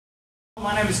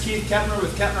My name is Keppner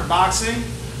with Keppner Boxing.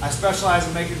 I specialize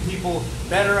in making people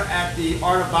better at the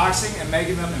art of boxing and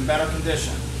making them in better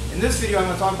condition. In this video, I'm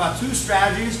going to talk about two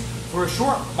strategies for a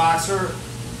short boxer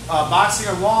boxing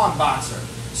a long boxer.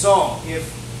 So, if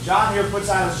John here puts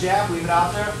out his jab, leave it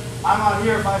out there. I'm out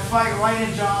here, if I fight right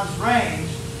in John's range,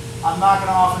 I'm not going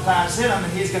to oftentimes hit him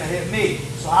and he's going to hit me.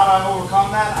 So how do I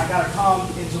overcome that? I got to come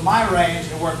into my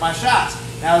range and work my shots.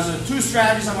 Now, there's two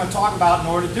strategies I'm going to talk about in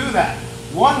order to do that.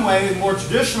 One way, the more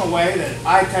traditional way that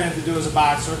I tended to do as a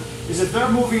boxer, is if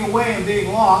they're moving away and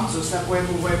being long, so step away,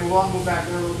 move on, move back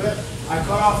there a little bit. I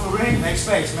cut off the ring, make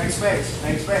space, make space,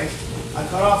 make space. I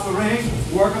cut off the ring,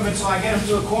 work him until I get him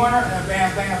to a corner, and then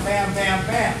bam, bam, bam, bam,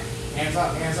 bam. Hands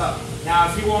up, hands up. Now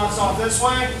if he walks off this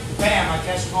way, bam, I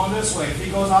catch him going this way. If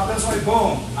he goes off this way,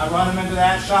 boom, I run him into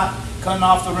that shot, cutting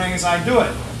off the ring as I do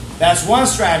it. That's one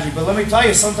strategy, but let me tell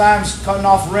you, sometimes cutting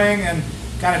off the ring and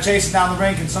kind of chasing down the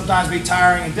ring can sometimes be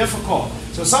tiring and difficult.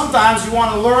 So sometimes you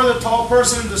want to lure the tall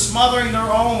person into smothering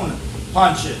their own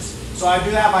punches. So I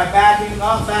do that by backing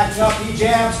up, he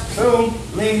jabs, boom,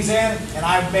 leans in, and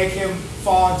I make him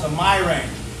fall into my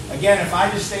range. Again, if I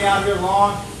just stay out here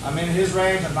long, I'm in his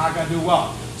range, I'm not going to do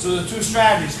well. So the two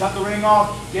strategies, cut the ring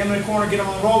off, get him in the corner, get him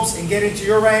on the ropes, and get into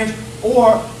your range,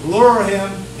 or lure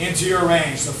him into your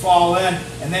range to fall in,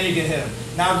 and then you can hit him.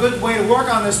 Now a good way to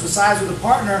work on this, besides with a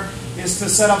partner, is to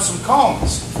set up some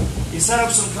cones. You set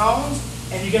up some cones,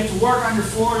 and you get to work on your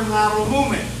forward and lateral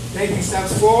movement. Taking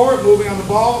steps forward, moving on the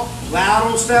ball,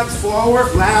 lateral steps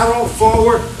forward,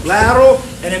 lateral,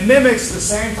 and it mimics the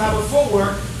same type of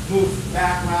footwork, move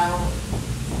back, lateral,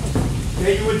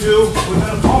 that you would do with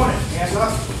an opponent. Hands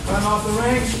up, cutting off the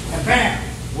ring, and bam,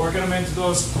 working them into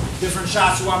those different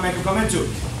shots you want to make them come into.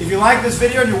 If you like this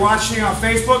video and you're watching on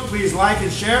Facebook, please like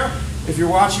and share. If you're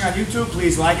watching on YouTube,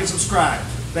 please like and subscribe.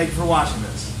 Thank you for watching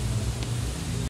this.